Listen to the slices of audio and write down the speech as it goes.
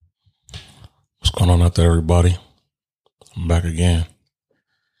Going on out there, everybody? I'm back again.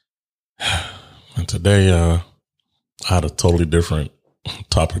 And today, I had a totally different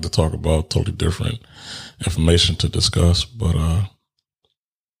topic to talk about, totally different information to discuss, but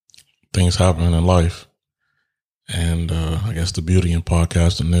things happen in life. And I guess the beauty in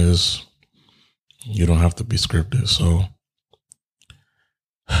podcasting is you don't have to be scripted. So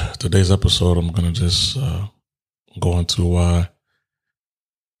today's episode, I'm going to just go into why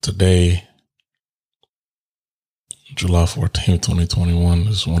today, July 14th, 2021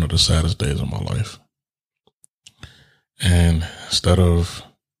 is one of the saddest days of my life. And instead of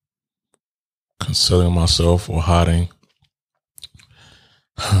concealing myself or hiding,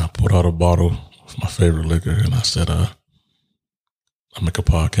 I pulled out a bottle of my favorite liquor and I said, I make a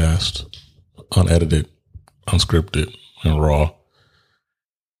podcast, unedited, unscripted, and raw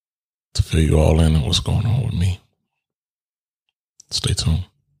to fill you all in on what's going on with me. Stay tuned.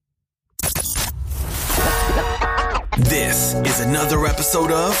 This is another episode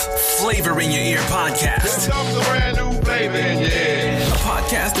of Flavor in Your Ear Podcast. A brand new flavor in your ear. A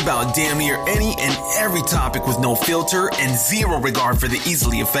podcast about damn near any and every topic with no filter and zero regard for the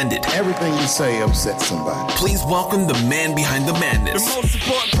easily offended. Everything you say upsets somebody. Please welcome the man behind the madness. The most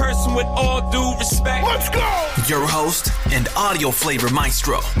important person with all due respect. Let's go! Your host and audio flavor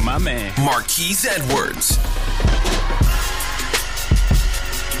maestro, My man. Marquise Edwards.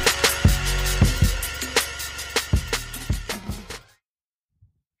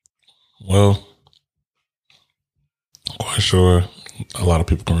 Well, I'm quite sure a lot of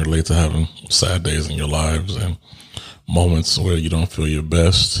people can relate to having sad days in your lives and moments where you don't feel your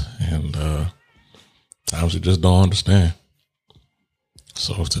best and times you just don't understand.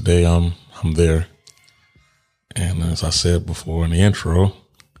 So today I'm there. And as I said before in the intro,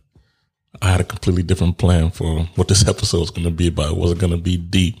 I had a completely different plan for what this episode was going to be about. It wasn't going to be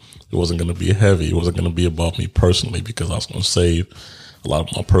deep. It wasn't going to be heavy. It wasn't going to be about me personally because I was going to save a lot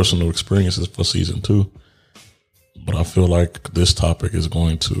of my personal experiences for season 2. But I feel like this topic is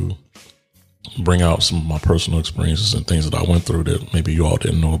going to bring out some of my personal experiences and things that I went through that maybe you all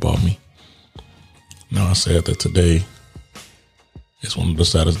didn't know about me. Now, I said that today is one of the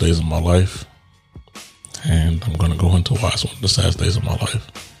saddest days of my life. And I'm going to go into why it's one of the saddest days of my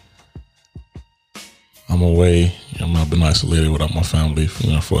life. I'm away. I've been isolated without my family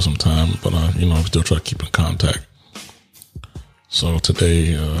for some time, but I still try to keep in contact. So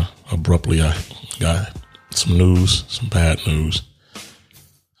today, abruptly, I got some bad news,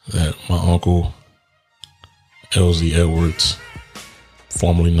 that my uncle, LZ Edwards,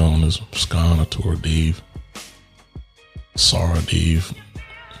 formerly known as Skan Atur Adib, Sara Adib,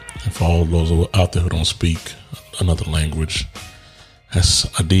 and for all those out there who don't speak another language,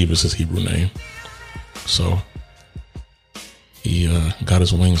 Adib is his Hebrew name. So he got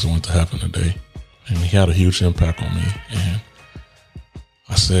his wings and went to heaven today, and he had a huge impact on me. And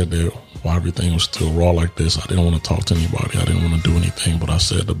I said that while everything was still raw like this, I didn't want to talk to anybody. I didn't want to do anything, but I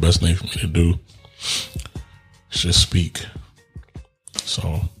said the best thing for me to do is just speak.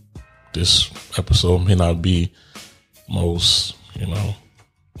 So this episode may not be most,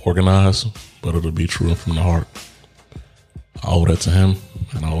 organized, but it'll be true and from the heart. I owe that to him,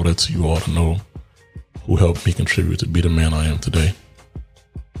 and I owe that to you all to know who helped me contribute to be the man I am today.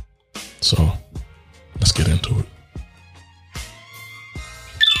 So let's get into it.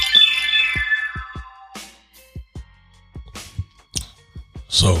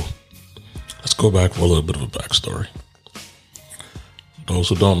 So let's go back for a little bit of a backstory. Those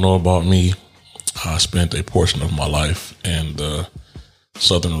who don't know about me, I spent a portion of my life in the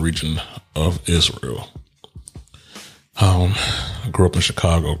southern region of Israel. I grew up in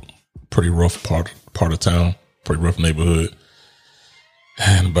Chicago, pretty rough part of town, pretty rough neighborhood.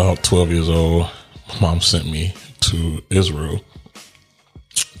 And about 12 years old, my mom sent me to Israel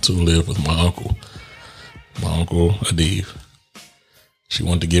to live with my uncle Adib. She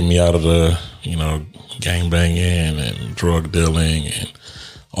wanted to get me out of the, gang banging and drug dealing and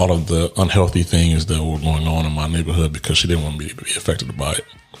all of the unhealthy things that were going on in my neighborhood because she didn't want me to be affected by it.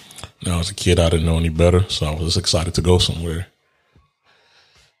 Now, as a kid, I didn't know any better, so I was just excited to go somewhere.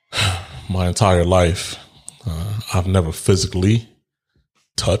 My entire life, I've never physically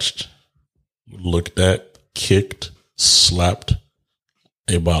touched, looked at, kicked, slapped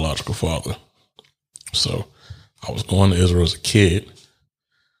a biological father. So I was going to Israel as a kid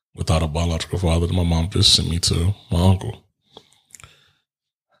without a biological father. My mom just sent me to my uncle.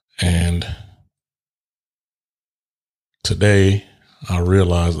 And today I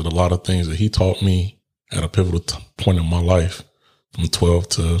realized that a lot of things that he taught me at a pivotal point in my life, from 12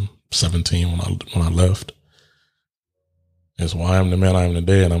 to 17 when I left, is why I'm the man I am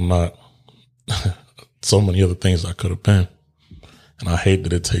today. And I'm not so many other things I could have been. And I hate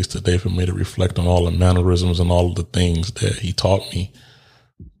that it takes today for me to reflect on all the mannerisms and all of the things that he taught me.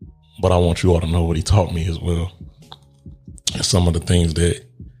 But I want you all to know what he taught me as well. And some of the things that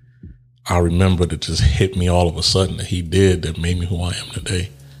I remember that just hit me all of a sudden that he did that made me who I am today.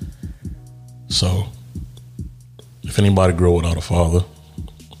 So if anybody grew without a father,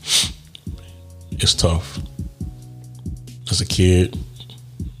 it's tough. As a kid,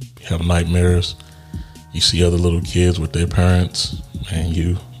 you have nightmares. You see other little kids with their parents, and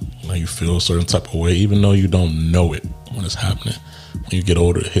you feel a certain type of way, even though you don't know it when it's happening. When you get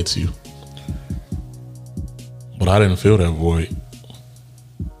older, it hits you. But I didn't feel that void.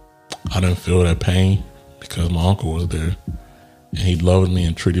 I didn't feel that pain because my uncle was there, and he loved me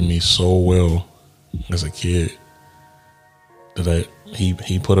and treated me so well as a kid that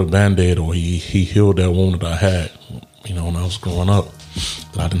he put a Band-Aid, or he healed that wound that I had, when I was growing up,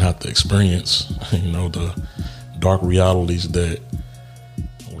 that I didn't have to experience, the dark realities that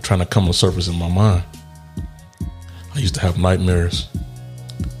were trying to come to surface in my mind. I used to have nightmares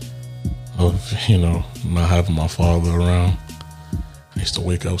of, not having my father around. I used to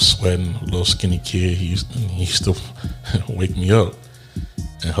wake up sweating, a little skinny kid. He used to wake me up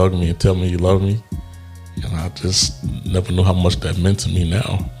and hug me and tell me he loved me. And I just never knew how much that meant to me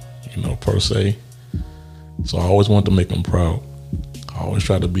now, per se. So I always wanted to make him proud. I always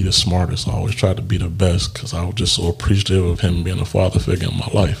tried to be the smartest. I always tried to be the best because I was just so appreciative of him being a father figure in my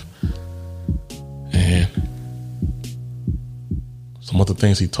life. And some of the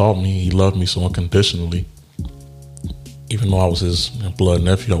things he taught me, he loved me so unconditionally. Even though I was his blood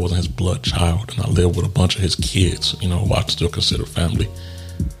nephew, I wasn't his blood child. And I lived with a bunch of his kids, who I still consider family.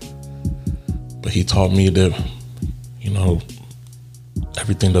 But he taught me that,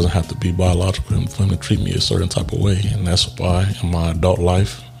 everything doesn't have to be biological for him to treat me a certain type of way. And that's why in my adult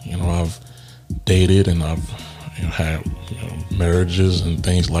life, I've dated and I've had marriages and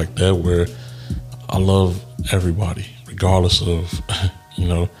things like that where I love everybody, regardless of,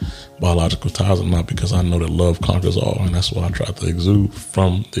 biological ties or not, because I know that love conquers all. And that's what I try to exude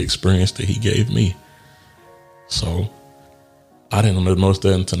from the experience that he gave me. So I didn't notice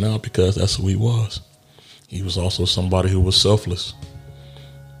that until now because that's who he was. He was also somebody who was selfless.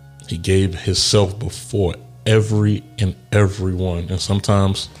 He gave himself before every and everyone. And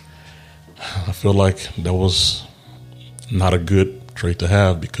sometimes I feel like that was not a good trait to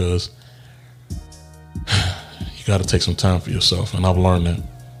have because you got to take some time for yourself. And I've learned that.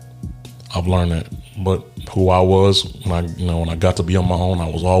 But who I was when I got to be on my own, I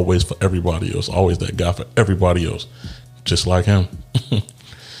was always for everybody else, always that guy for everybody else, just like him.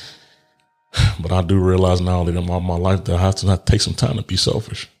 But I do realize now that in my life that I have to take some time to be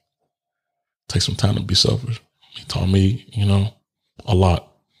selfish. Take some time to be selfish. He taught me, a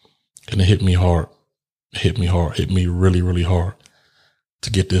lot. And it hit me hard. Hit me really, really hard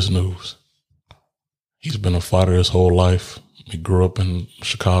to get this news. He's been a fighter his whole life. He grew up in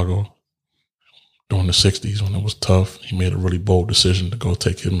Chicago during the 60s when it was tough. He made a really bold decision to go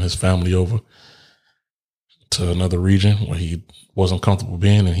take him and his family over to another region where he wasn't comfortable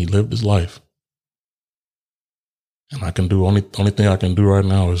being, and he lived his life. And only thing I can do right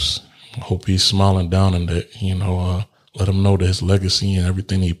now is hope he's smiling down and that, let him know that his legacy and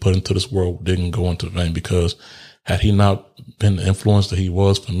everything he put into this world didn't go into vain, because had he not been the influence that he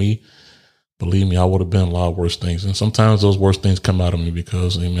was for me, believe me, I would have been a lot of worse things. And sometimes those worst things come out of me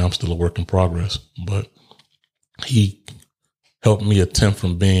because I'm still a work in progress, but he helped me attempt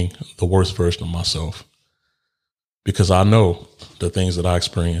from being the worst version of myself, because I know the things that I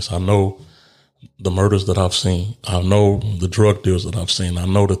experienced. I know the murders that I've seen. I know the drug deals that I've seen. I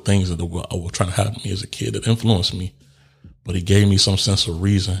know the things that were trying to happen to me as a kid that influenced me. But he gave me some sense of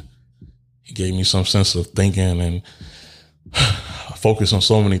reason. He gave me some sense of thinking, and I focused on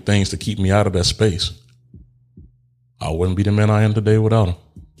so many things to keep me out of that space. I wouldn't be the man I am today without him.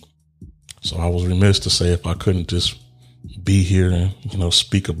 So I was remiss to say if I couldn't just be here and,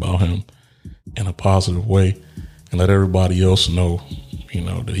 speak about him in a positive way and let everybody else know,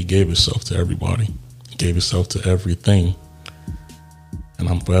 that he gave himself to everybody. He gave himself to everything. And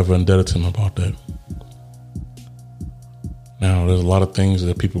I'm forever indebted to him about that. Now, there's a lot of things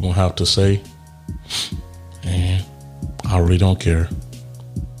that people gonna have to say, and I really don't care.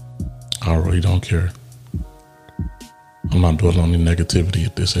 I'm not dwelling on any negativity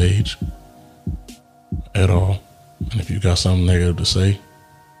at this age at all. And if you got something negative to say,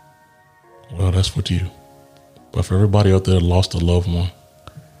 well, that's for you. But for everybody out there that lost a loved one,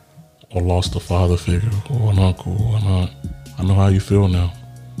 or lost a father figure, or an uncle, or an aunt, I know how you feel now.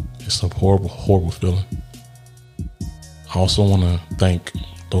 It's a horrible, horrible feeling. I also want to thank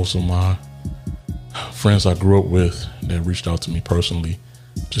those of my friends I grew up with that reached out to me personally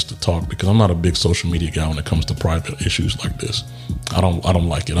just to talk, because I'm not a big social media guy when it comes to private issues like this. I don't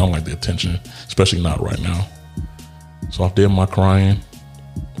like it. I don't like the attention, especially not right now. So I did my crying,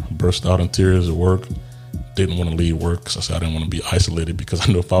 burst out in tears at work. Didn't want to leave work because I said I didn't want to be isolated, because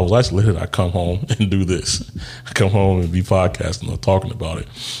I knew if I was isolated, I'd come home and do this. I'd come home and be podcasting or talking about it.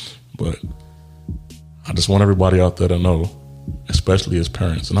 But I just want everybody out there to know, especially as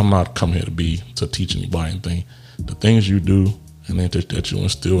parents, and I'm not coming here to teach anybody anything. The things you do and that you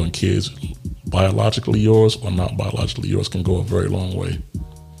instill in kids, biologically yours or not biologically yours, can go a very long way.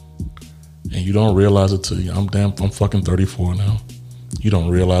 And you don't realize it till I'm fucking 34 now. You don't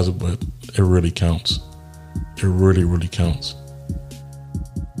realize it, but it really counts. It really, really counts.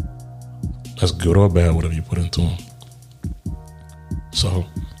 That's good or bad, whatever you put into them. So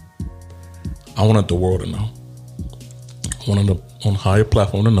I wanted the world to know. I wanted on a higher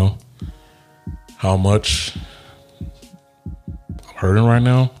platform to know how much I'm hurting right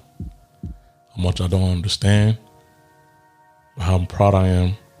now, how much I don't understand, how proud I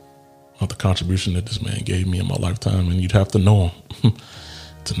am of the contribution that this man gave me in my lifetime. And you'd have to know him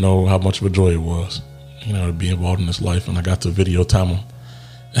to know how much of a joy it was, to be involved in his life. And I got to videotape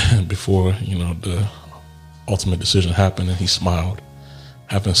him before, the ultimate decision happened, and he smiled.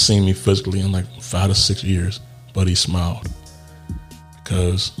 Haven't seen me physically in like 5 to 6 years, but he smiled,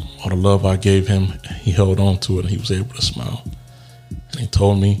 because all the love I gave him, he held on to it, and he was able to smile. And he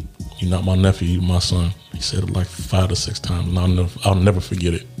told me, "You're not my nephew, you're my son." He said it like 5 to 6 times, and I'll never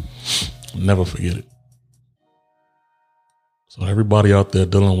forget it. Never forget it. So everybody out there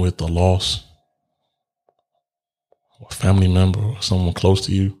dealing with a loss, or a family member, or someone close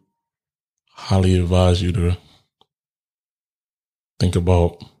to you, I highly advise you to think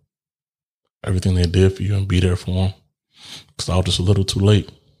about everything they did for you and be there for them. Because I was just a little too late.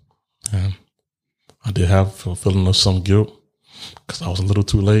 And I did have a feeling of some guilt because I was a little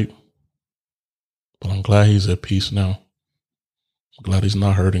too late. But I'm glad he's at peace now. I'm glad he's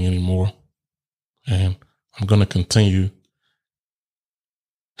not hurting anymore. And I'm going to continue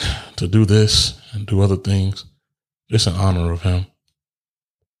to do this and do other things just in honor of him.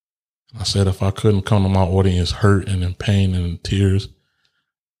 I said, if I couldn't come to my audience hurt and in pain and in tears,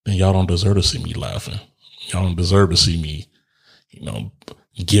 then y'all don't deserve to see me laughing. Y'all don't deserve to see me,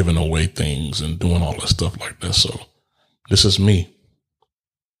 giving away things and doing all that stuff like that. So this is me.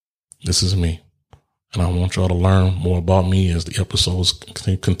 This is me. And I want y'all to learn more about me as the episodes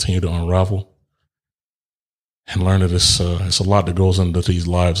continue to unravel, and learn that it's a lot that goes into these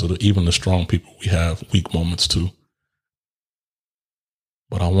lives of even the strong people. We have weak moments too.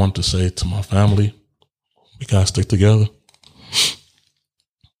 But I want to say to my family, we got to stick together.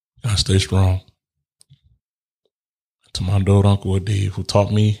 Got to stay strong. To my dope Uncle Adib, who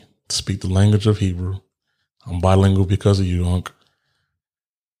taught me to speak the language of Hebrew. I'm bilingual because of you, Unc.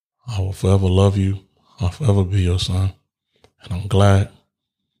 I will forever love you. I'll forever be your son. And I'm glad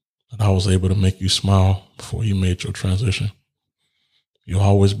that I was able to make you smile before you made your transition. You'll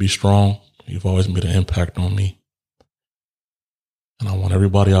always be strong. You've always made an impact on me. And I want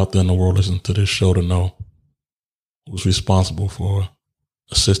everybody out there in the world listening to this show to know who's responsible for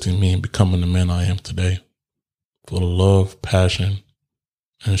assisting me in becoming the man I am today, full of love, passion,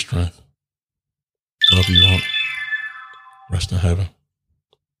 and strength. Love you, Aunt. Rest in heaven.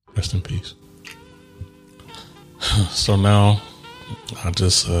 Rest in peace. So now, I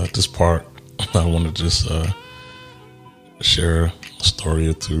just, this part, I want to just share a story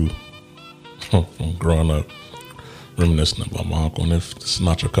or two from growing up, reminiscing about my uncle. And if it's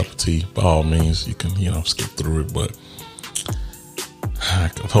not your cup of tea, by all means, you can, skip through it. But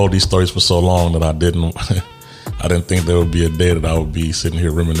I've told these stories for so long that I didn't think there would be a day that I would be sitting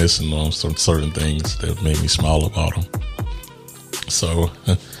here reminiscing on some certain things that made me smile about them. So,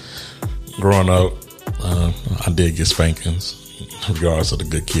 growing up, I did get spankings, regardless of the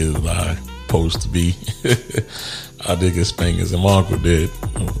good kid that I supposed to be. I did get spankings, and my uncle did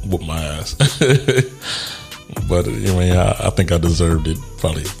whoop my ass. But I think I deserved it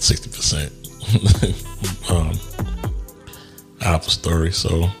probably 60%. I have a story.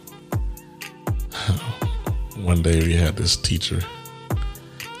 So one day we had this teacher.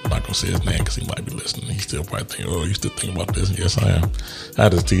 I'm not gonna say his name because he might be listening. He still probably think, "Oh, you still think about this?" And yes, I am. I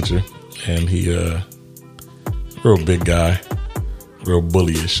had this teacher, and he real big guy, real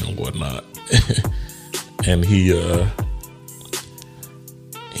bullyish and whatnot. And he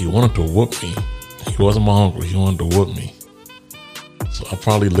wanted to whoop me. He wasn't my uncle. He wanted to whoop me. So I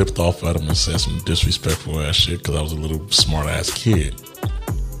probably lipped off at him and said some disrespectful ass shit because I was a little smart ass kid.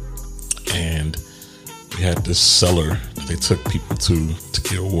 And we had this cellar they took people to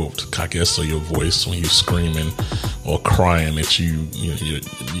get whooped. I guess so your voice when you screaming or crying that you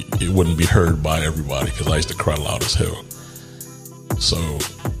it wouldn't be heard by everybody, because I used to cry loud as hell. So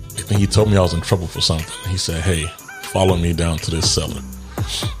I think he told me I was in trouble for something. He said, "Hey, follow me down to this cellar."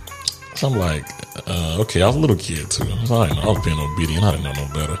 So I'm like, okay, I was a little kid too. So I was being obedient. I didn't know no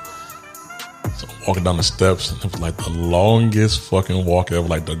better. So I'm walking down the steps, and it was like the longest fucking walk ever,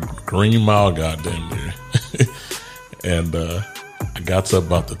 like the Green Mile, goddamn near. And I got to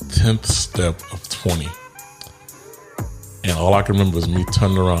about the 10th step of 20. And all I can remember is me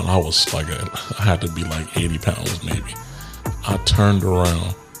turning around. I was like, I had to be like 80 pounds maybe. I turned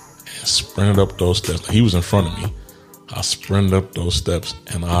around and sprinted up those steps. He was in front of me. I sprinted up those steps,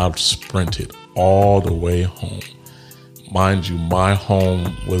 and I sprinted all the way home. Mind you, my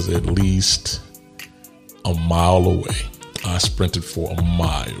home was at least a mile away. I sprinted for a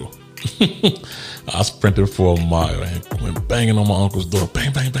mile. I sprinted for a mile and went banging on my uncle's door.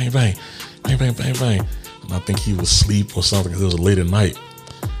 Bang, bang, bang, bang. Bang, bang, bang, bang. And I think he was asleep or something because it was late at night.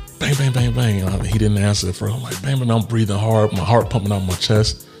 Bang, bang, bang, bang. And he didn't answer at first. I'm like, bang, bang, I'm breathing hard. My heart pumping out my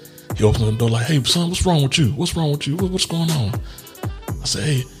chest. He opened the door like, "Hey, son, what's wrong with you? What's wrong with you? What's going on?" I said,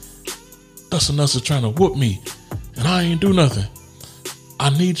 "Hey, Dustin Nuts is trying to whoop me, and I ain't do nothing.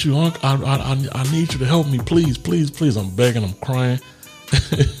 I need you, Unc. I need you to help me, please, please, please." I'm begging. I'm crying.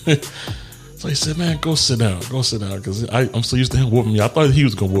 So he said, "Man, go sit down. Go sit down." Because I'm so used to him whooping me. I thought he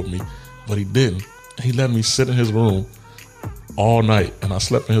was going to whoop me, but he didn't. He let me sit in his room all night, and I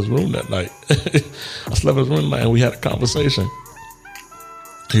slept in his room that night. I slept in his room that night, and we had a conversation.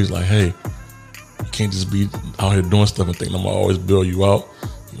 He was like, "Hey, you can't just be out here doing stuff and think I'm going to always bail you out.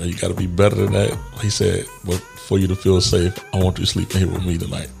 You know, you got to be better than that." He said, "But for you to feel safe, I want you to sleep in here with me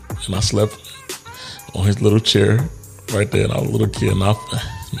tonight." And I slept on his little chair right there, and I was a little kid, and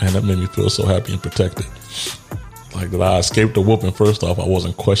man, that made me feel so happy and protected. Like that I escaped the whooping. First off, I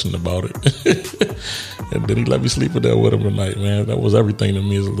wasn't questioned about it. And then he let me sleep in there with him tonight, man. That was everything to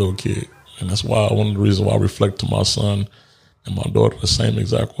me as a little kid. And that's why one of the reasons why I reflect to my son and my daughter the same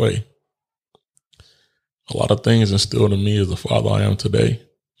exact way. A lot of things instilled in me as the father I am today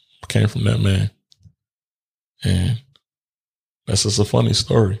came from that man. And that's just a funny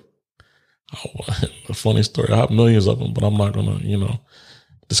story. A funny story. I have millions of them, but I'm not going to,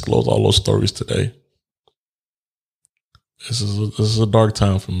 disclose all those stories today. This is a dark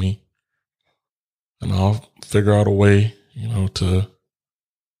time for me. And I'll figure out a way, to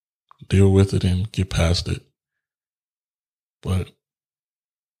deal with it and get past it. But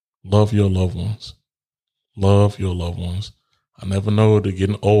love your loved ones. Love your loved ones. I never know that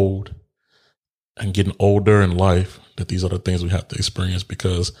getting old and getting older in life, that these are the things we have to experience,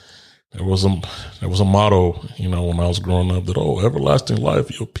 because there was a motto, when I was growing up that, everlasting life,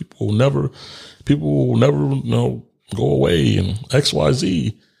 people will never, go away and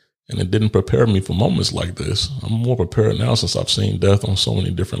XYZ. And it didn't prepare me for moments like this. I'm more prepared now since I've seen death on so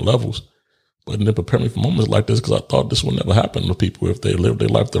many different levels. But it didn't prepare me for moments like this because I thought this would never happen to people if they lived their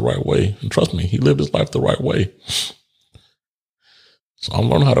life the right way. And trust me, he lived his life the right way. So I'm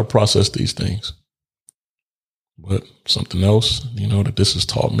learning how to process these things. But something else, that this has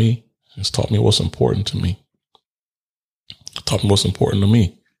taught me, it's taught me what's important to me. It taught me what's important to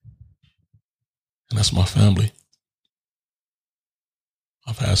me. And that's my family.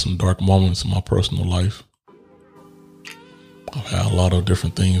 I've had some dark moments in my personal life. I've had a lot of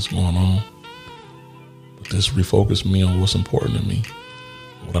different things going on. But this refocused me on what's important to me,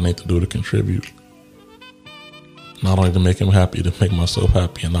 what I need to do to contribute. Not only to make him happy, to make myself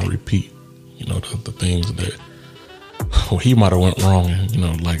happy and not repeat, the things that he might have went wrong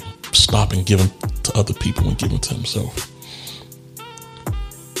and, like stopping giving to other people and giving to himself.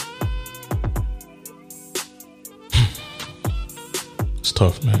 It's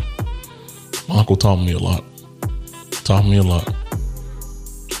tough, man. My uncle taught me a lot. Taught me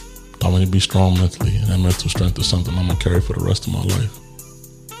to be strong mentally, and that mental strength is something I'm going to carry for the rest of my life.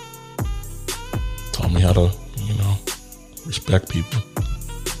 Taught me how to, respect people.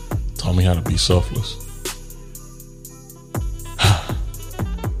 Taught me how to be selfless.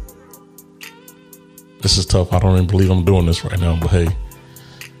 This is tough. I don't even believe I'm doing this right now, but hey,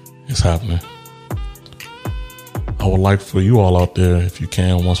 it's happening. I would like for you all out there, if you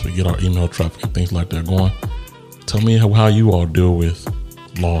can, once we get our email traffic and things like that going, tell me how you all deal with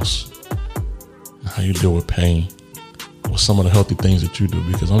loss, how you deal with pain, or some of the healthy things that you do,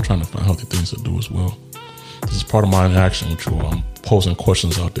 because I'm trying to find healthy things to do as well. This is part of my interaction with you all. I'm posing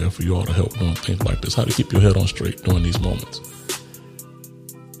questions out there for you all to help doing things like this, how to keep your head on straight during these moments.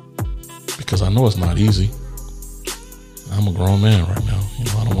 Because I know it's not easy. I'm a grown man right now.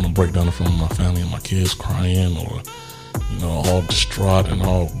 I don't want to break down in front of my family and my kids crying or all distraught and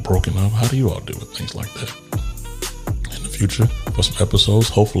all broken up. How do you all deal with things like that? In the future, for some episodes,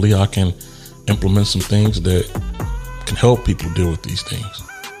 hopefully I can implement some things that can help people deal with these things.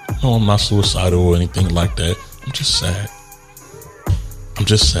 No, I'm not suicidal or anything like that. I'm just sad.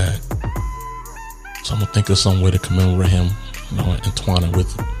 So I'm gonna think of some way to commemorate him, entwine it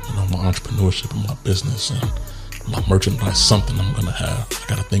with, my entrepreneurship and my business and my merchandise, something I'm gonna have. I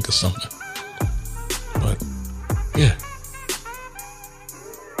gotta think of something. But yeah,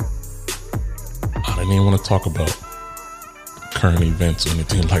 I didn't even want to talk about current events or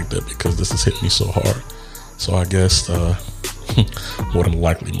anything like that because this has hit me so hard. So I guess more than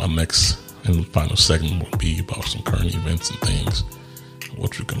likely my next and final segment will be about some current events and things,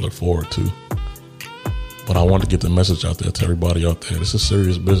 what you can look forward to. But I want to get the message out there to everybody out there. This is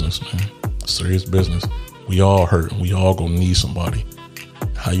serious business, man. Serious business. We all hurt and we all gonna need somebody.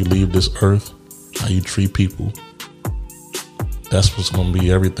 How you leave this earth, how you treat people, that's what's gonna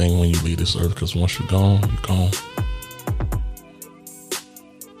be everything when you leave this earth. Because once you're gone, you're gone.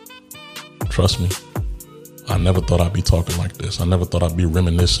 Trust me. I never thought I'd be talking like this. I never thought I'd be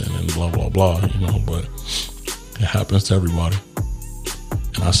reminiscing and blah, blah, blah, but it happens to everybody.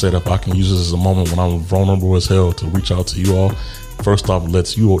 And I said, if I can use this as a moment when I'm vulnerable as hell to reach out to you all, first off,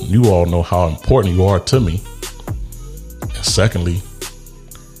 lets you all know how important you are to me. And secondly,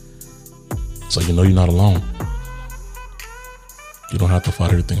 so you're not alone. You don't have to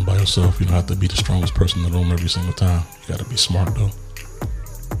fight everything by yourself. You don't have to be the strongest person in the room every single time. You gotta be smart though.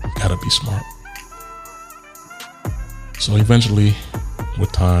 You gotta be smart. So eventually,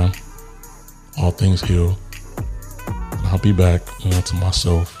 with time, all things heal. And I'll be back, to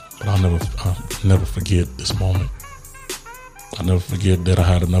myself. But I'll never forget this moment. I'll never forget that I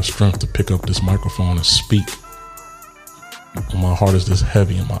had enough strength to pick up this microphone and speak. When my heart is this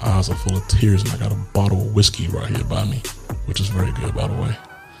heavy and my eyes are full of tears, and I got a bottle of whiskey right here by me, which is very good, by the way.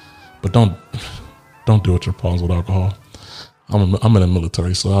 But don't deal with your problems with alcohol. I'm in the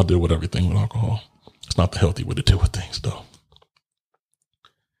military, so I'll deal with everything with alcohol. It's not the healthy way to deal with things, though.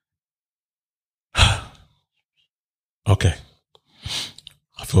 Okay.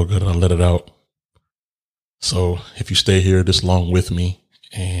 I feel good. I let it out. So if you stay here this long with me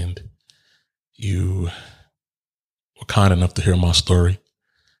and you were kind enough to hear my story,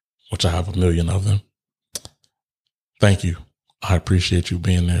 which I have a million of them, thank you. I appreciate you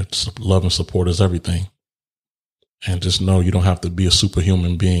being there. Love and support is everything. And just know you don't have to be a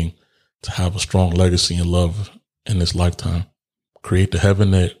superhuman being to have a strong legacy and love in this lifetime. Create the heaven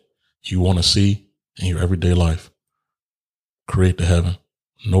that you want to see in your everyday life. Create the heaven.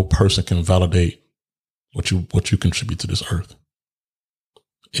 No person can validate what you contribute to this earth.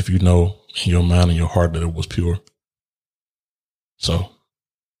 If you know in your mind and your heart that it was pure. So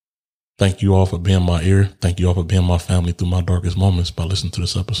thank you all for being my ear. Thank you all for being my family through my darkest moments by listening to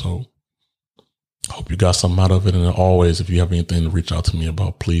this episode. I hope you got something out of it. And always, if you have anything to reach out to me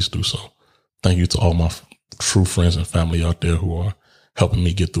about, please do so. Thank you to all my true friends and family out there who are helping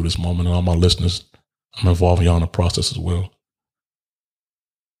me get through this moment. And all my listeners, I'm involving y'all in the process as well.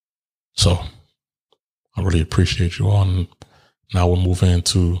 So I really appreciate you all. And now we'll move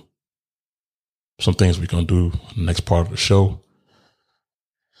into some things we're going to do in the next part of the show.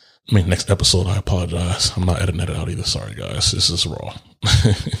 Next episode, I apologize. I'm not editing it out either. Sorry, guys. This is raw.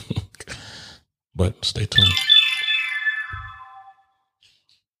 But stay tuned.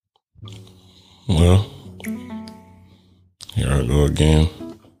 Well, here I go again.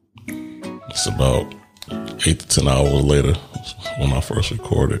 It's about 8 to 10 hours later when I first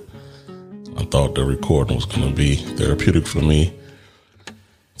recorded. I thought the recording was going to be therapeutic for me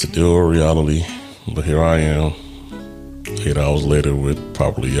to deal with reality. But here I am, 8 hours later with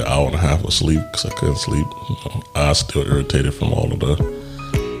probably an hour and a half of sleep because I couldn't sleep. Eyes still irritated from all of the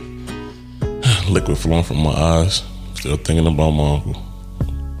liquid flowing from my eyes. Still thinking about my uncle,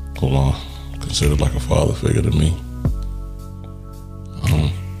 who I considered like a father figure to me.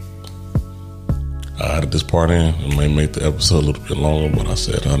 I added this part in. It may make the episode a little bit longer, but I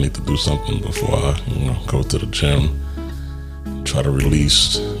said I need to do something before I, go to the gym. Try to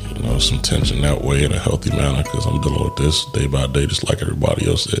release, some tension that way in a healthy manner because I'm dealing with this day by day just like everybody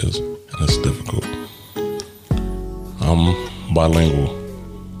else is, and it's difficult. I'm bilingual.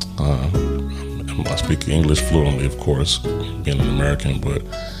 I speak English fluently, of course, being an American, but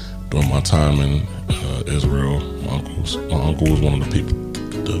during my time in Israel, my uncle was one of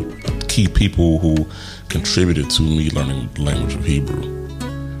the key people who contributed to me learning the language of Hebrew.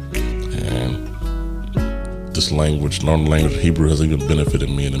 And this language, learning the language of Hebrew has even benefited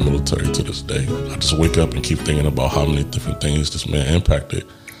me in the military to this day. I just wake up and keep thinking about how many different things this man impacted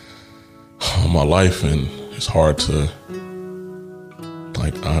on my life, and it's hard to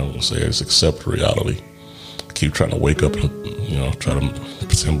I won't say it's accept reality. I keep trying to wake up and, try to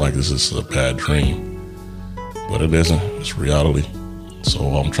pretend like this is a bad dream. But it isn't. It's reality. So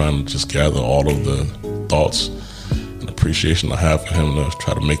I'm trying to just gather all of the thoughts and appreciation I have for him to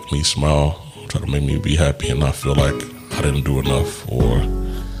try to make me smile, try to make me be happy and not feel like I didn't do enough or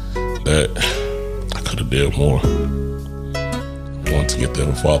that I could have did more. I want to get there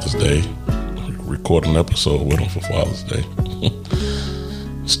for Father's Day, record an episode with him for Father's Day.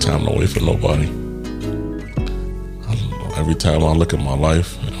 It's time to wait for nobody. Every time I look at my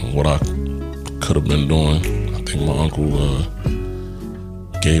life and what I could have been doing, I think my uncle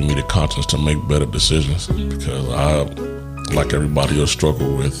gave me the conscience to make better decisions, because I, like everybody else,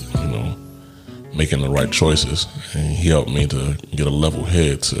 struggle with, making the right choices. And he helped me to get a level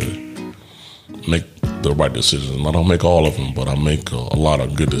head to make the right decisions. And I don't make all of them, but I make a lot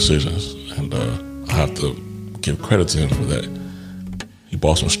of good decisions. And I have to give credit to him for that. He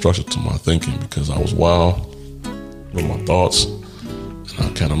brought some structure to my thinking, because I was wild with my thoughts, and I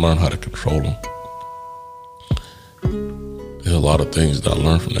kind of learned how to control them. There's a lot of things that I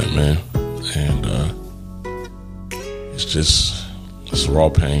learned from that man, and it's raw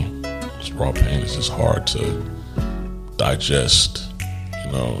pain. It's raw pain. It's just hard to digest,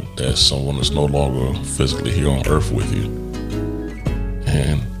 that someone is no longer physically here on earth with you.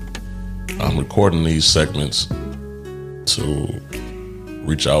 And I'm recording these segments to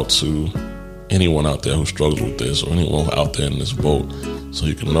reach out to anyone out there who struggles with this, or anyone out there in this boat, so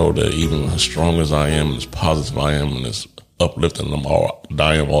you can know that even as strong as I am, and as positive I am, and as uplifting them all,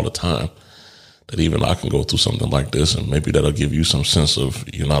 I am all the time, that even I can go through something like this, and maybe that'll give you some sense of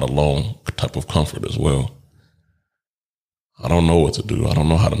you're not alone type of comfort as well. I don't know what to do. I don't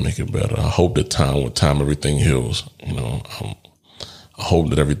know how to make it better. I hope that with time everything heals. I hope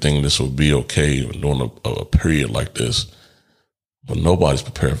that this will be okay during a period like this. But nobody's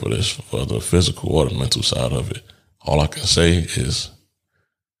prepared for this, for the physical or the mental side of it. All I can say is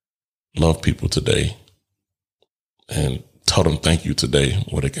love people today and tell them thank you today,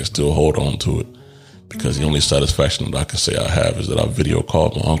 where they can still hold on to it. Because the only satisfaction that I can say I have is that I video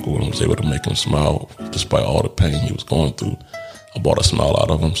called my uncle and was able to make him smile despite all the pain he was going through. I brought a smile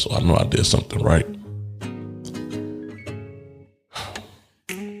out of him, so I know I did something right.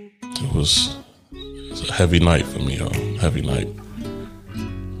 It was a heavy night for me, heavy night.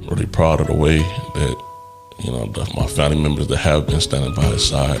 I'm really proud of the way that, my family members that have been standing by his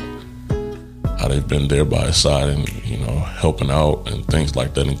side, how they've been there by his side and, helping out and things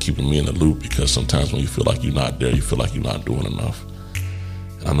like that, and keeping me in the loop, because sometimes when you feel like you're not there, you feel like you're not doing enough.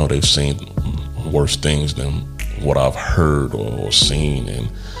 And I know they've seen worse things than what I've heard or seen, and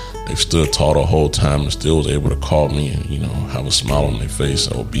they've stood tall the whole time and still was able to call me and, have a smile on their face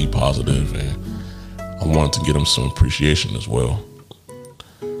or be positive. And I wanted to give them some appreciation as well.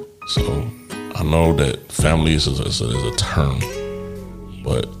 So I know that family is a term,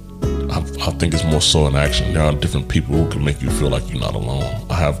 but I think it's more so in action. There are different people who can make you feel like you're not alone.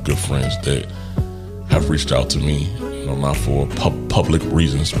 I have good friends that have reached out to me, not for public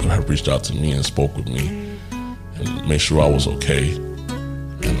reasons, but have reached out to me and spoke with me and made sure I was okay.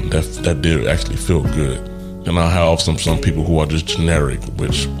 And that did actually feel good. And I have some people who are just generic,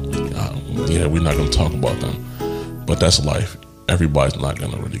 which, we're not going to talk about them. But that's life. Everybody's not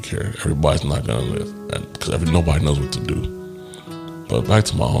going to really care. Everybody's not going to, because nobody knows what to do. But back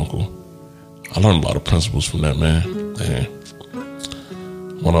to my uncle. I learned a lot of principles from that man. And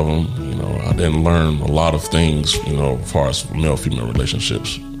one of them, I didn't learn a lot of things, as far as male-female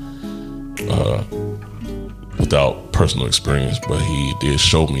relationships without personal experience. But he did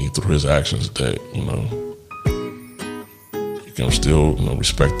show me through his actions that, you can still,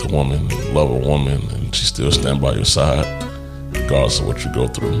 respect a woman, and love a woman, and she still stand by your side, regardless of what you go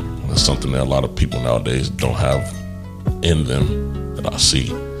through. And that's something that a lot of people nowadays don't have in them that I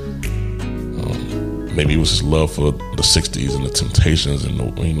see. Maybe it was his love for the 60s and the Temptations and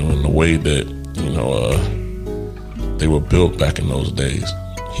in the way that they were built back in those days.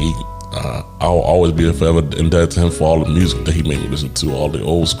 I'll always be forever indebted to him for all the music that he made me listen to, all the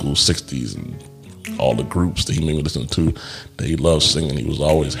old school 60s and all the groups that he made me listen to, that he loved singing. He was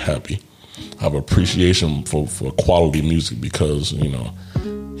always happy. I have appreciation for quality music because,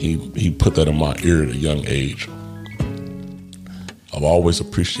 he put that in my ear at a young age. I've always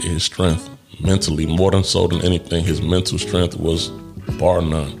appreciated his strength. Mentally, more than so than anything, his mental strength was bar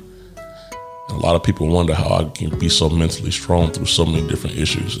none. And a lot of people wonder how I can be so mentally strong through so many different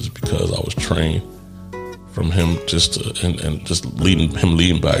issues. It's because I was trained from him just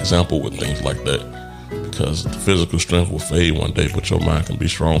leading by example with things like that. Because the physical strength will fade one day, but your mind can be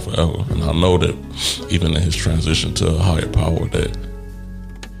strong forever. And I know that even in his transition to a higher power, that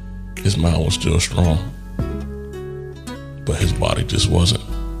his mind was still strong, but his body just wasn't.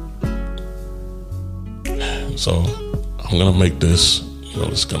 So I'm gonna make this,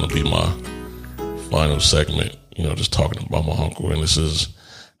 it's gonna be my final segment, just talking about my uncle. And this is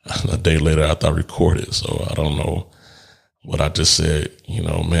a day later after I recorded, so I don't know what I just said.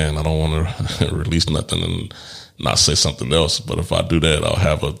 Man, I don't want to release nothing and not say something else. But if I do that, I'll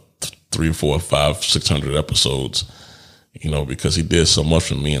have a 300, 400, 500, 600 episodes, because he did so much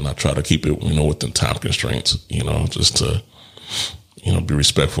for me, and I try to keep it, within time constraints, just to, be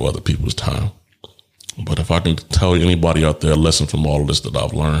respectful of other people's time. But if I can tell anybody out there a lesson from all of this that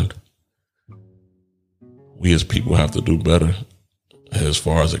I've learned, we as people have to do better as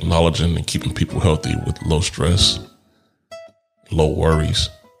far as acknowledging and keeping people healthy with low stress, low worries,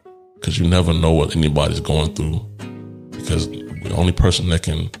 because you never know what anybody's going through, because the only person that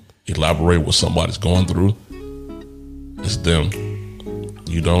can elaborate what somebody's going through is them.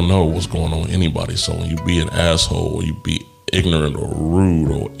 You don't know what's going on with anybody. So when you be an asshole or you be ignorant or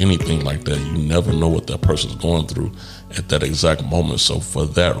rude or anything like that, you never know what that person's going through at that exact moment. So for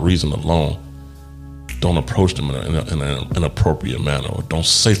that reason alone, don't approach them in an inappropriate manner, or don't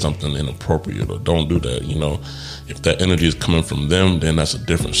say something inappropriate, or don't do that. If that energy is coming from them, then that's a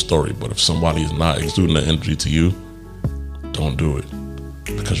different story. But if somebody is not exuding that energy to you, don't do it,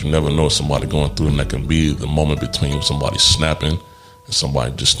 because you never know what somebody going through, and that can be the moment between somebody snapping and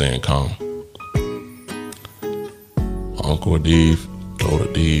somebody just staying calm. Uncle Adib, Dode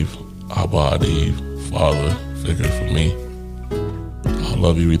Adib, Abba Adib, father figure for me, I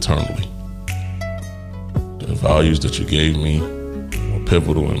love you eternally. The values that you gave me were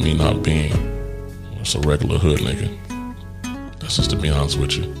pivotal in me not being just a regular hood nigga. That's just to be honest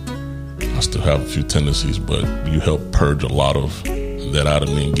with you. I still have a few tendencies, but you helped purge a lot of that out of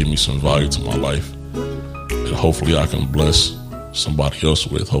me and give me some value to my life that hopefully I can bless somebody else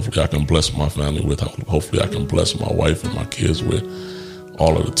with. Hopefully I can bless my family with. Hopefully I can bless my wife and my kids with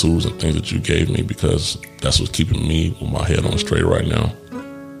all of the tools and things that you gave me, because that's what's keeping me with my head on straight right now.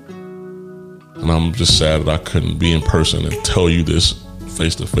 And I'm just sad that I couldn't be in person and tell you this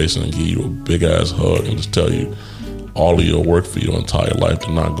face to face and give you a big ass hug and just tell you all of your work for your entire life did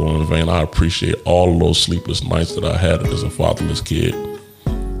not go in vain. I appreciate all of those sleepless nights that I had as a fatherless kid,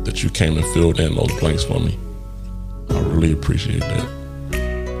 that you came and filled in those blanks for me. I really appreciate that.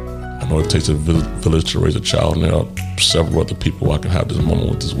 I know it takes a village to raise a child, and there are several other people I can have this moment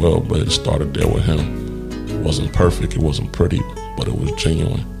with as well, but it started there with him. It wasn't perfect, it wasn't pretty, but it was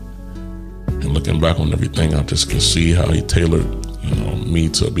genuine. And looking back on everything, I just can see how he tailored, me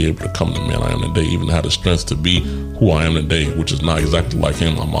to be able to come to the man I am today, even had the strength to be who I am today, which is not exactly like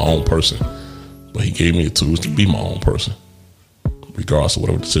him. I'm my own person, but he gave me the tools to be my own person, regardless of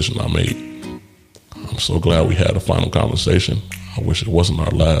whatever decision I made. I'm so glad we had a final conversation. I wish it wasn't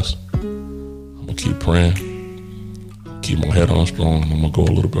our last. I'm going to keep praying, keep my head on strong, and I'm going to go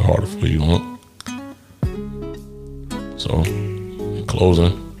a little bit harder for you, So, in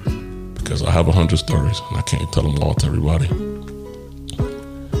closing, because I have 100 stories and I can't tell them all to everybody,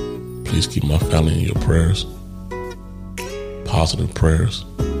 please keep my family in your prayers, positive prayers,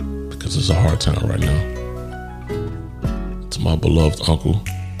 because it's a hard time right now. To my beloved uncle,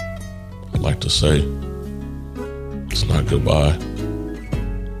 I'd like to say, it's not goodbye.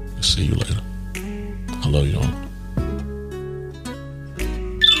 I'll see you later. I love you, Uncle.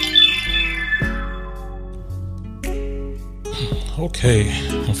 Okay,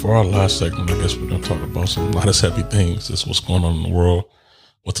 and for our last segment, I guess we're going to talk about some not as heavy things. Just what's going on in the world,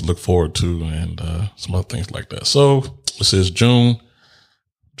 what to look forward to, and some other things like that. So this is June.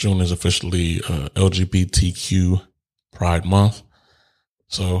 June is officially LGBTQ Pride Month.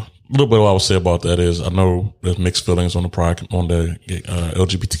 So a little bit of what I would say about that is I know there's mixed feelings on the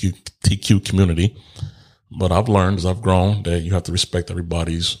LGBTQ community, but I've learned as I've grown that you have to respect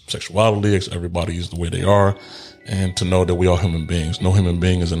everybody's sexuality, everybody's the way they are, and to know that we are human beings. No human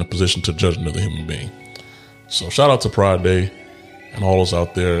being is in a position to judge another human being. So shout out to Pride Day and all those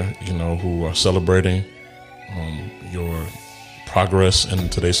out there, who are celebrating your progress in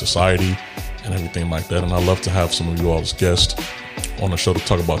today's society and everything like that. And I'd love to have some of you all as guests on the show to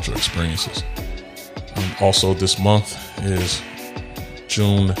talk about your experiences. Also, this month is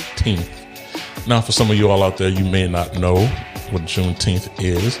Juneteenth. Now, for some of you all out there, you may not know what Juneteenth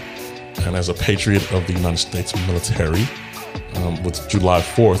is. And as a patriot of the United States military, with July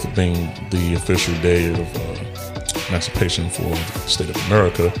 4th being the official day of emancipation for the state of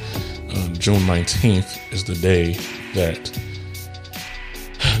America, June 19th is the day that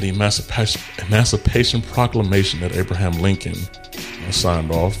the Emancipation Proclamation that Abraham Lincoln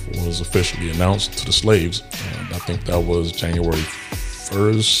signed off was officially announced to the slaves. And I think that was January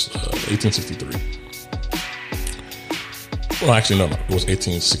 1st, 1863. Well, actually, no, it was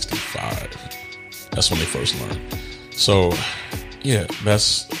 1865. That's when they first learned. So, yeah,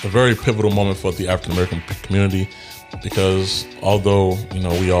 that's a very pivotal moment for the African American community, because although,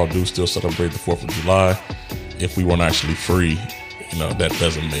 we all do still celebrate the 4th of July, if we weren't actually free, that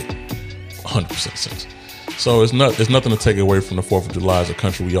doesn't make 100% sense. So it's nothing to take away from the 4th of July. As a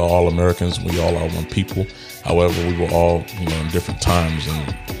country, we are all Americans. We all are one people. However, we were all, in different times,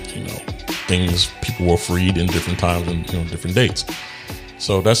 and, people were freed in different times and, different dates.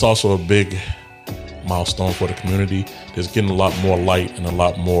 So that's also a big milestone for the community. There's getting a lot more light and a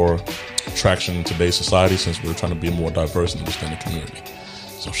lot more traction in today's society, since we're trying to be more diverse and understanding community.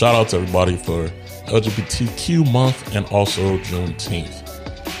 So shout out to everybody for LGBTQ month, and also Juneteenth,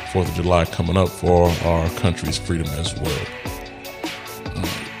 4th of July coming up for our country's freedom as well.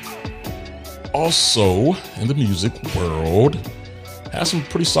 Also, in the music world, had some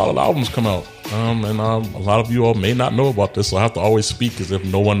pretty solid albums come out. And a lot of you all may not know about this, so I have to always speak as if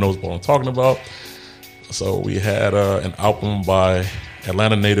no one knows what I'm talking about. So we had an album by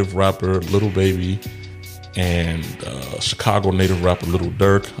Atlanta native rapper Lil Baby and Chicago native rapper Lil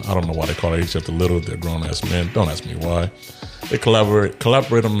Durk. I don't know why they call each other Little. They're grown-ass men. Don't ask me why. They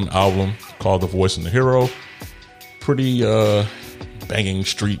collaborate on an album called The Voice and the Hero. Pretty banging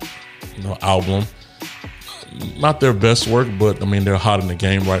street album. Not their best work, but they're hot in the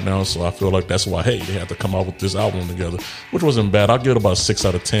game right now, so I feel like that's why they had to come out with this album together, which wasn't bad. I'll give it about a 6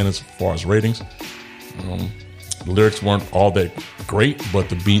 out of 10 as far as ratings. The lyrics weren't all that great, but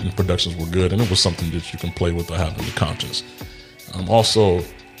the beat and productions were good, and it was something that you can play with or have in your conscience. Also,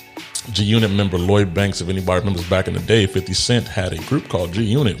 G-Unit member Lloyd Banks, if anybody remembers back in the day, 50 Cent had a group called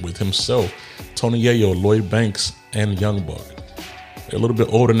G-Unit with himself, Tony Yayo, Lloyd Banks, and Young Buck. They're a little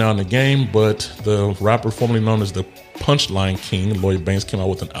bit older now in the game, but the rapper formerly known as the Punchline King, Lloyd Banks, came out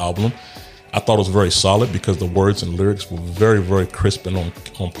with an album. I thought it was very solid because the words and lyrics were very, very crisp and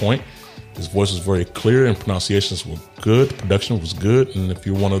on point. His voice was very clear and pronunciations were good. Production was good. And if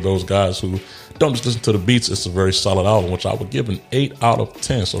you're one of those guys who don't just listen to the beats, it's a very solid album, which I would give an 8 out of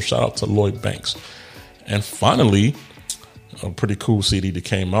 10. So shout out to Lloyd Banks. And finally, a pretty cool CD that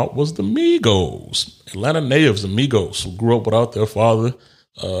came out was the Migos. Atlanta natives, the Migos, who grew up without their father,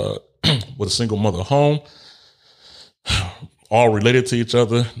 with a single mother home, all related to each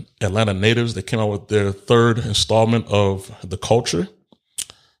other. Atlanta natives, they came out with their 3rd installment of The Culture,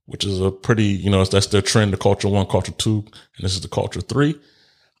 which is a pretty, that's their trend, the Culture 1, Culture 2, and this is the Culture 3.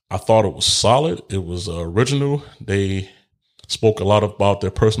 I thought it was solid. It was original. They spoke a lot about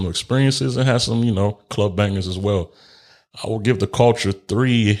their personal experiences and had some, club bangers as well. I will give the Culture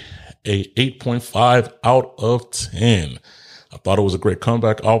 3 a 8.5 out of 10. I thought it was a great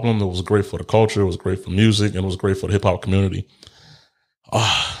comeback album. It was great for the culture. It was great for music, and it was great for the hip hop community.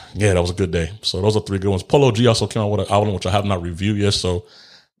 Yeah, that was a good day. So those are 3 good ones. Polo G also came out with an album, which I have not reviewed yet, so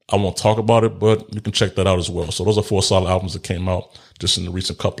I won't talk about it, but you can check that out as well. So those are 4 solid albums that came out just in the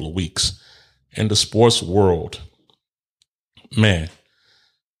recent couple of weeks. In the sports world, man,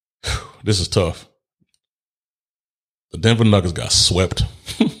 this is tough. The Denver Nuggets got swept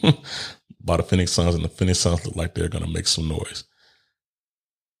by the Phoenix Suns, and the Phoenix Suns look like they're going to make some noise.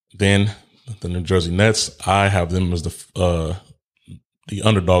 Then the New Jersey Nets, I have them as the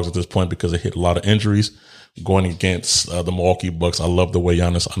underdogs at this point because they hit a lot of injuries going against the Milwaukee Bucks. I love the way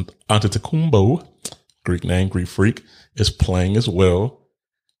Giannis Antetokounmpo, Greek name, Greek freak, is playing as well.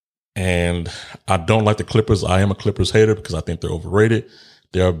 And I don't like the Clippers. I am a Clippers hater because I think they're overrated.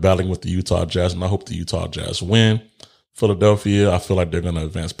 They are battling with the Utah Jazz, and I hope the Utah Jazz win. Philadelphia, I feel like they're going to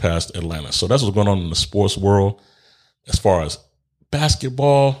advance past Atlanta. So that's what's going on in the sports world. As far as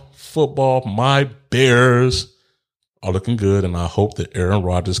basketball, football, my Bears are looking good, and I hope that Aaron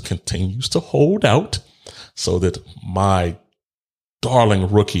Rodgers continues to hold out so that my darling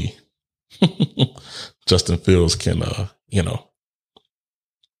rookie, Justin Fields, can,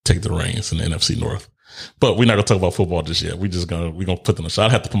 take the reins in the NFC North. But we're not gonna talk about football just yet. We're gonna put them in a shot.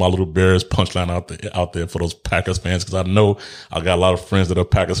 I have to put my little Bears punchline out there for those Packers fans, because I know I got a lot of friends that are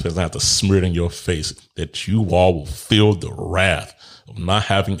Packers fans. I have to smear it in your face that you all will feel the wrath of not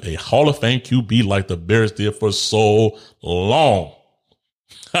having a Hall of Fame QB like the Bears did for so long.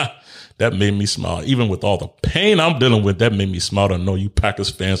 That made me smile. Even with all the pain I'm dealing with, that made me smile to know you Packers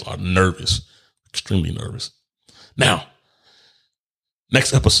fans are nervous, extremely nervous. Now,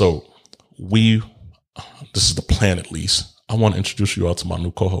 next episode, this is the plan at least. I want to introduce you all to my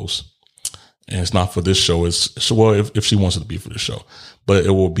new co-host. And it's not for this show. If she wants it to be for this show, but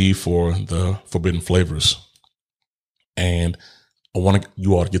it will be for the Forbidden Flavors. And I want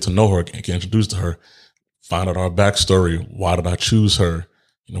you all to get to know her and get introduced to her. find out our backstory. Why did I choose her?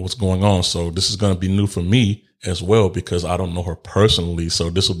 You know, what's going on? So this is going to be new for me as well, because I don't know her personally. So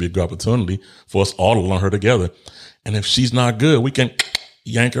this will be a good opportunity for us all to learn her together. And if she's not good, we can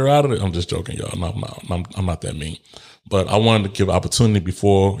yank her out of it. I'm just joking, y'all. I'm not that mean, but I wanted to give opportunity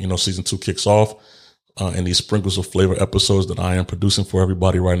before, you know, season 2 kicks off, and these sprinkles of flavor episodes that I am producing for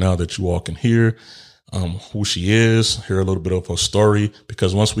everybody right now, that you all can hear who she is, hear a little bit of her story,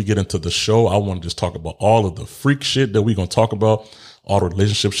 because once we get into the show, I want to just talk about all of the freak shit that we're going to talk about, all the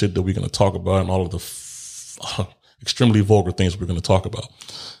relationship shit that we're going to talk about, and all of the extremely vulgar things we're going to talk about.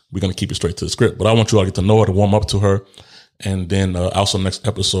 We're going to keep it straight to the script, but I want you all to get to know her, to warm up to her. And then also next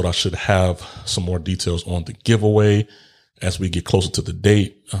episode, I should have some more details on the giveaway as we get closer to the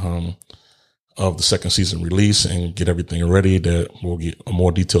date of the second season release and get everything ready. That we'll get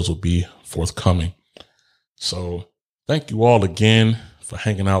more details will be forthcoming. So thank you all again for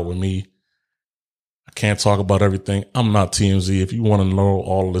hanging out with me. I can't talk about everything. I'm not TMZ. If you want to know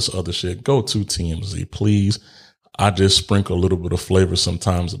all this other shit, go to TMZ, please. I just sprinkle a little bit of flavor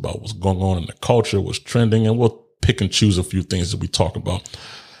sometimes about what's going on in the culture, what's trending, and we'll pick and choose a few things that we talk about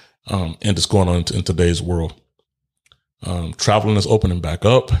and it's going on in today's world. Traveling is opening back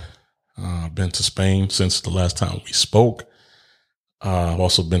up. I've been to Spain since the last time we spoke. I've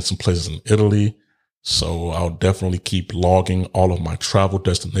also been some places in Italy. So I'll definitely keep logging all of my travel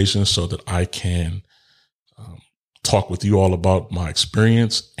destinations so that I can talk with you all about my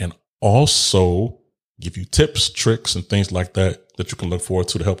experience, and also give you tips, tricks, and things like that you can look forward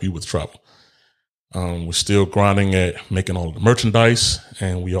to help you with travel. We're still grinding at making all of the merchandise,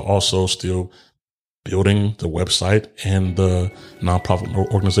 and we are also still building the website and the nonprofit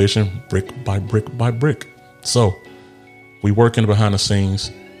organization brick by brick by brick. So we working behind the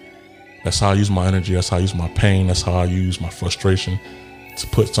scenes. That's how I use my energy. That's how I use my pain. That's how I use my frustration to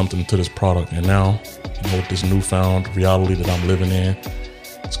put something into this product. And now, you know, with this newfound reality that I'm living in,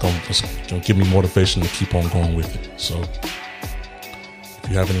 it's going to give me motivation to keep on going with it. So if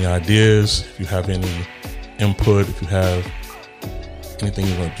you have any ideas, if you have any input, if you have anything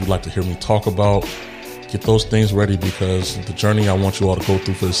you'd like to hear me talk about, get those things ready, because the journey I want you all to go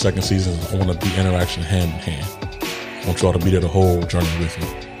through for the second season, I want to be interaction hand in hand. I want you all to be there the whole journey with me.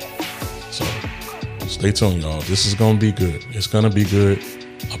 So stay tuned, y'all. This is going to be good. It's going to be good.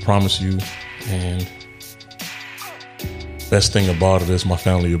 I promise you. And best thing about it is my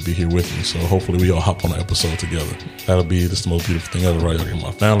family will be here with me. So hopefully we all hop on an episode together. This is the most beautiful thing ever, right? Y'all getting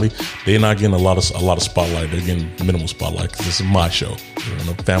my family. They're not getting a lot of spotlight. They're getting minimal spotlight because this is my show. You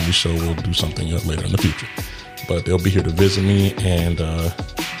know, the family show will do something later in the future. But they'll be here to visit me, and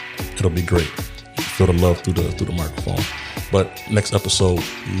it'll be great. Feel the love through the microphone. But next episode,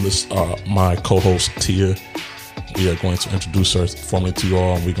 my co-host Tia, we are going to introduce her formally to you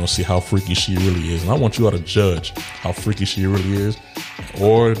all, and we're going to see how freaky she really is. And I want you all to judge how freaky she really is,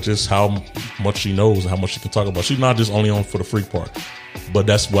 or just how much she knows and how much she can talk about. She's not just only on for the freak part, but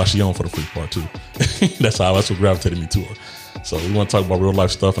that's why she's on for the freak part too. That's what gravitated me to her. So we want to talk about real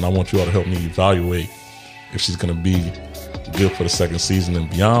life stuff, and I want you all to help me evaluate if she's going to be good for the second season and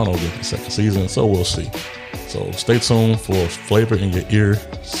beyond, or good for the second season. So we'll see. So stay tuned for Flavor in Your Ear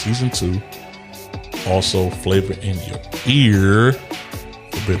Season 2. Also, Flavor in Your Ear,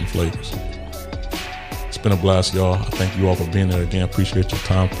 Forbidden Flavors. It's been a blast, y'all. I thank you all for being there again. Appreciate your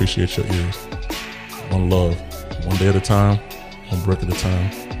time. Appreciate your ears. One love. One day at a time. One brick at a time.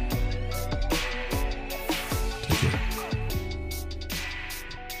 Take care.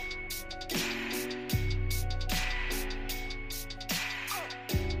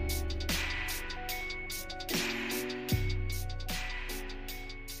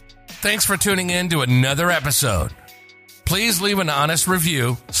 Thanks for tuning in to another episode. Please leave an honest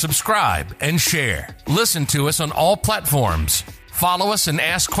review, subscribe, and share. Listen to us on all platforms. Follow us and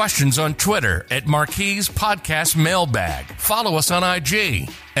ask questions on Twitter at Marquise Podcast Mailbag. Follow us on IG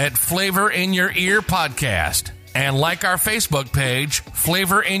at Flavor in Your Ear Podcast. And like our Facebook page,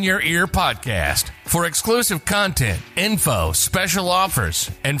 Flavor in Your Ear Podcast. For exclusive content, info, special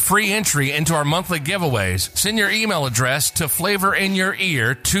offers, and free entry into our monthly giveaways, send your email address to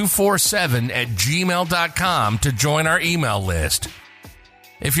flavorinyour247@gmail.com to join our email list.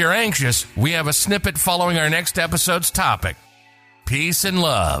 If you're anxious, we have a snippet following our next episode's topic. Peace and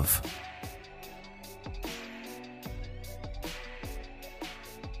love.